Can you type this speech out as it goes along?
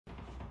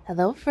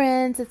Hello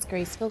friends, it's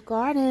Graceful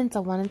Gardens.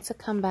 I wanted to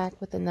come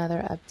back with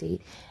another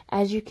update.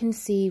 As you can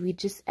see, we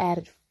just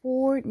added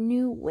 4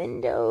 new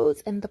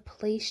windows and the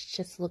place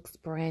just looks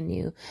brand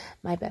new.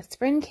 My best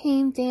friend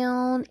came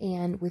down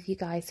and with you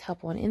guys'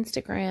 help on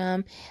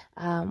Instagram,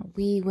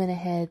 we went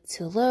ahead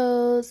to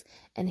Lowe's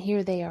and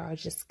here they are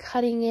just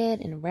cutting it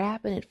and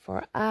wrapping it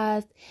for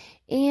us.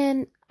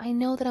 And I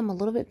know that I'm a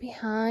little bit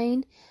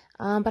behind,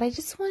 but I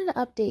just wanted to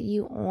update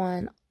you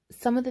on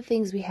some of the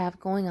things we have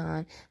going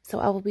on. So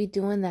I will be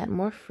doing that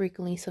more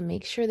frequently, so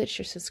make sure that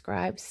you're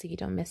subscribed so you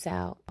don't miss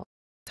out.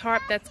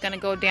 Tarp that's gonna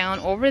go down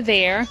over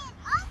there.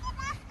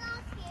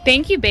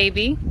 Thank you,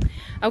 baby.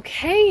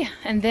 Okay,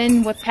 and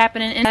then what's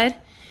happening inside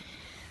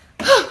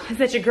is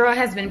that your girl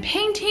has been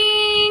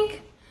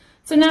painting.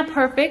 So not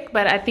perfect,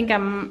 but I think I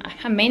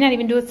may not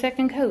even do a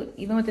second coat,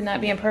 even with it not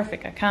being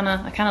perfect. I kind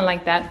of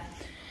like that.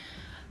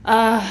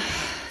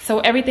 So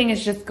everything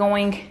is just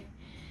going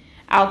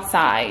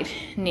outside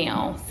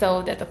now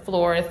so that the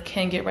floors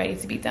can get ready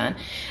to be done.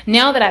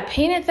 Now that I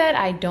painted that,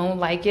 I don't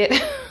like it.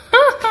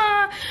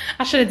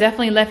 I should have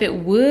definitely left it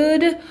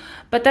wood,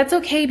 but that's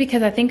okay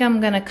because I think I'm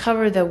gonna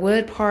cover the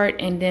wood part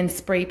and then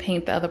spray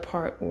paint the other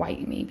part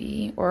white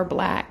maybe, or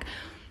black.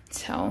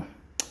 So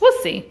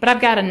we'll see, but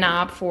I've got a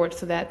knob for it,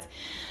 so that's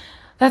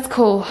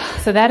cool.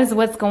 So that is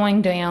what's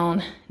going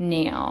down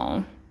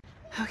now.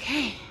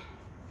 Okay,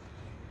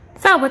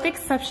 so with the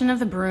exception of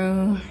the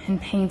broom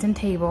and paint and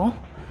table,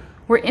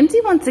 we're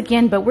empty once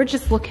again, but we're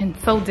just looking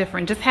so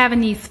different. Just having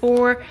these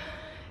 4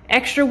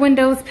 extra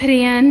windows put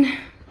in.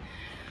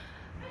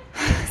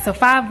 So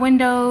 5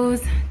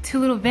 windows, 2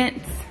 little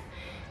vents,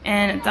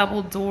 and a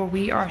double door.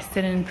 We are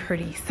sitting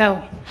pretty.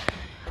 So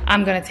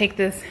I'm gonna take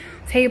this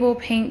table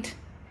paint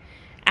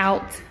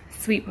out,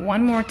 sweep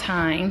one more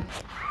time,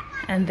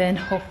 and then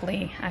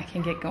hopefully I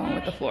can get going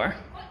with the floor.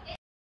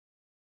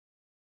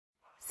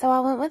 So I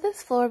went with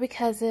this floor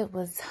because it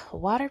was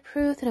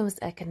waterproof and it was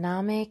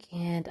economic,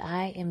 and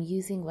I am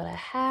using what I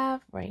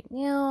have right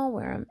now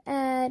where I'm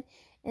at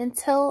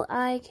until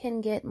I can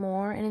get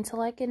more and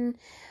until I can,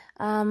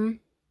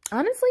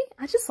 honestly,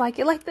 I just like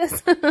it like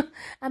this.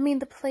 I mean,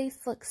 the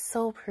place looks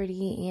so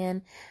pretty,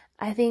 and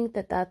I think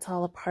that that's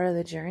all a part of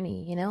the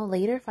journey, you know.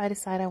 Later, if I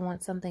decide I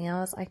want something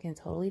else, I can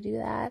totally do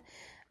that.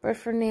 But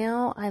for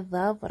now, I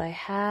love what I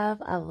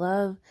have. I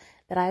love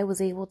that I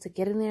was able to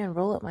get in there and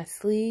roll up my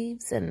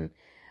sleeves and,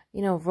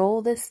 you know,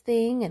 roll this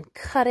thing and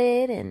cut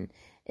it. And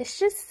it's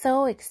just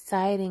so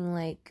exciting,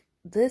 like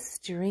this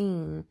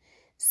dream,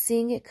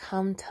 seeing it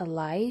come to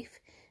life,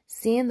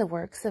 seeing the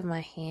works of my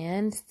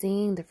hand,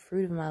 seeing the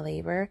fruit of my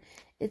labor.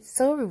 It's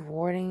so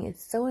rewarding.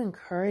 It's so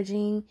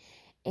encouraging.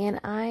 And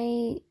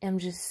I am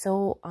just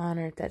so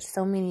honored that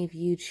so many of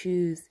you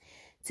choose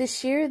to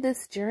share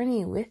this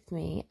journey with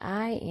me.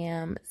 I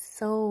am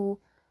so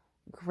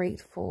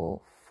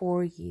grateful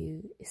for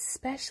you,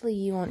 especially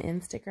you on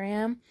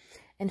Instagram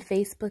and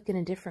Facebook and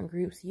in different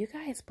groups. You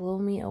guys blow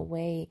me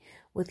away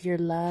with your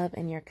love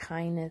and your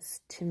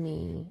kindness to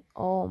me.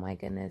 Oh my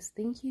goodness.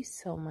 Thank you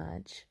so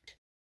much.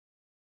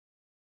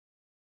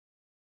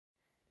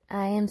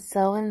 I am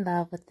so in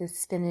love with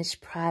this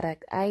finished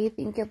product. I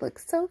think it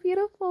looks so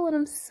beautiful and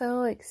I'm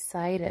so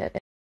excited.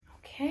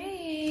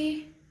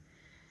 Okay.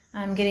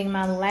 I'm getting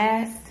my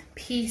last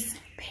piece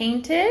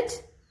painted.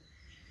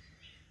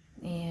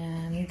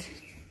 And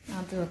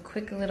I'll do a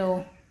quick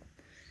little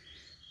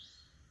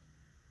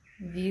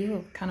view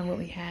of kind of what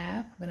we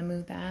have. I'm gonna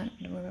move that,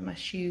 I'm gonna move my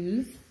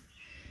shoes.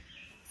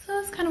 So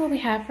that's kind of what we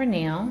have for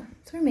now.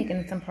 So we're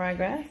making some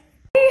progress.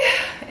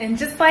 And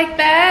just like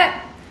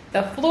that,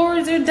 the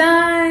floors are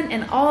done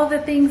and all the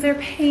things are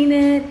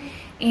painted,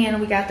 and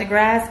we got the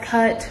grass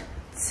cut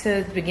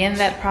to begin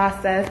that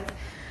process.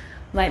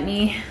 Let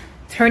me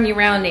turn you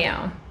around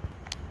now.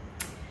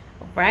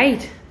 All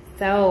right,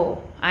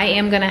 so I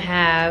am gonna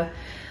have,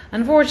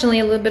 unfortunately,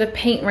 a little bit of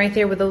paint right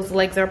there where those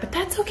legs are, but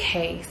that's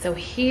okay. So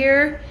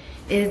here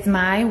is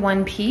my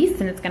one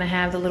piece, and it's gonna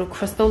have the little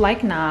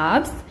crystal-like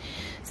knobs.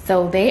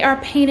 So they are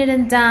painted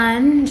and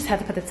done. Just have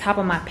to put the top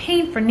on my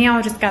paint. For now,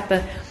 I just got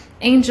the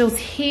angels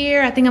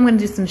here. I think I'm gonna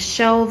do some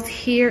shelves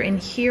here and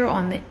here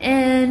on the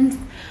ends.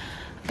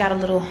 Got a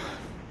little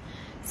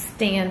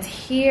stand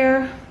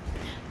here.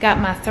 Got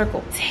my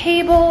circle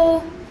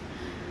table.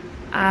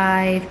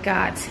 I've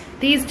got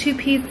these 2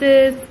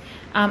 pieces.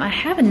 I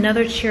have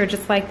another chair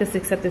just like this,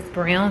 except it's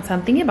brown, so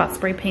I'm thinking about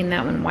spray painting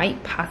that one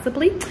white,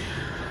 possibly.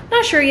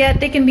 Not sure yet.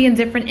 They can be in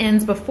different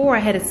ends. Before, I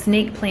had a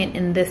snake plant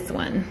in this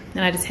one,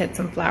 and I just had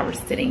some flowers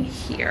sitting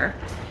here.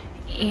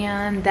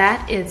 And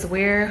that is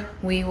where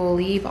we will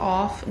leave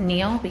off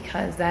now,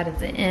 because that is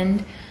the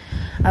end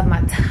of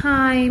my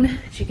time.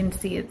 As you can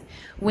see, it's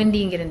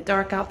windy and getting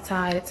dark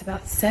outside. It's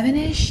about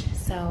 7-ish,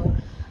 so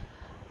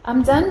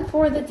I'm done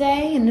for the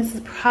day, and this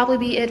will probably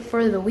be it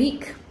for the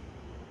week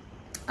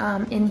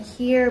in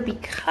here,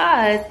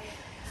 because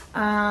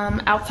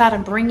outside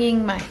of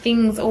bringing my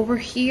things over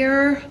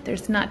here,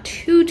 there's not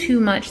too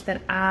much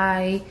that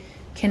I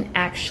can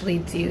actually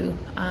do.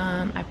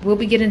 I will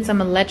be getting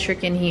some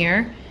electric in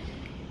here,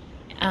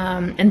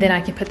 and then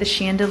I can put the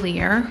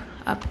chandelier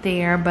up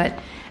there, but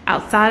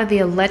outside of the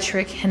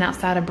electric and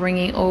outside of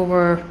bringing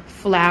over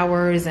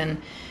flowers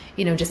and,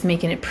 you know, just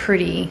making it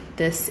pretty,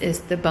 this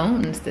is the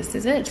bones. This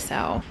is it.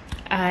 So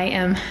I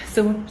am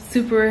so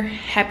super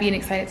happy and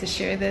excited to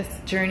share this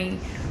journey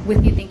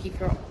with you. Thank you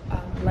for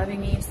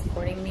loving me,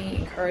 supporting me,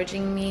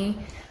 encouraging me.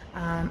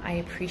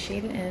 I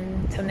appreciate it.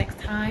 And until next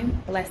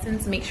time,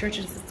 blessings. Make sure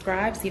to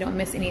subscribe so you don't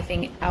miss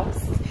anything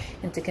else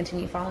and to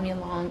continue following me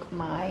along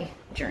my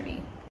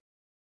journey.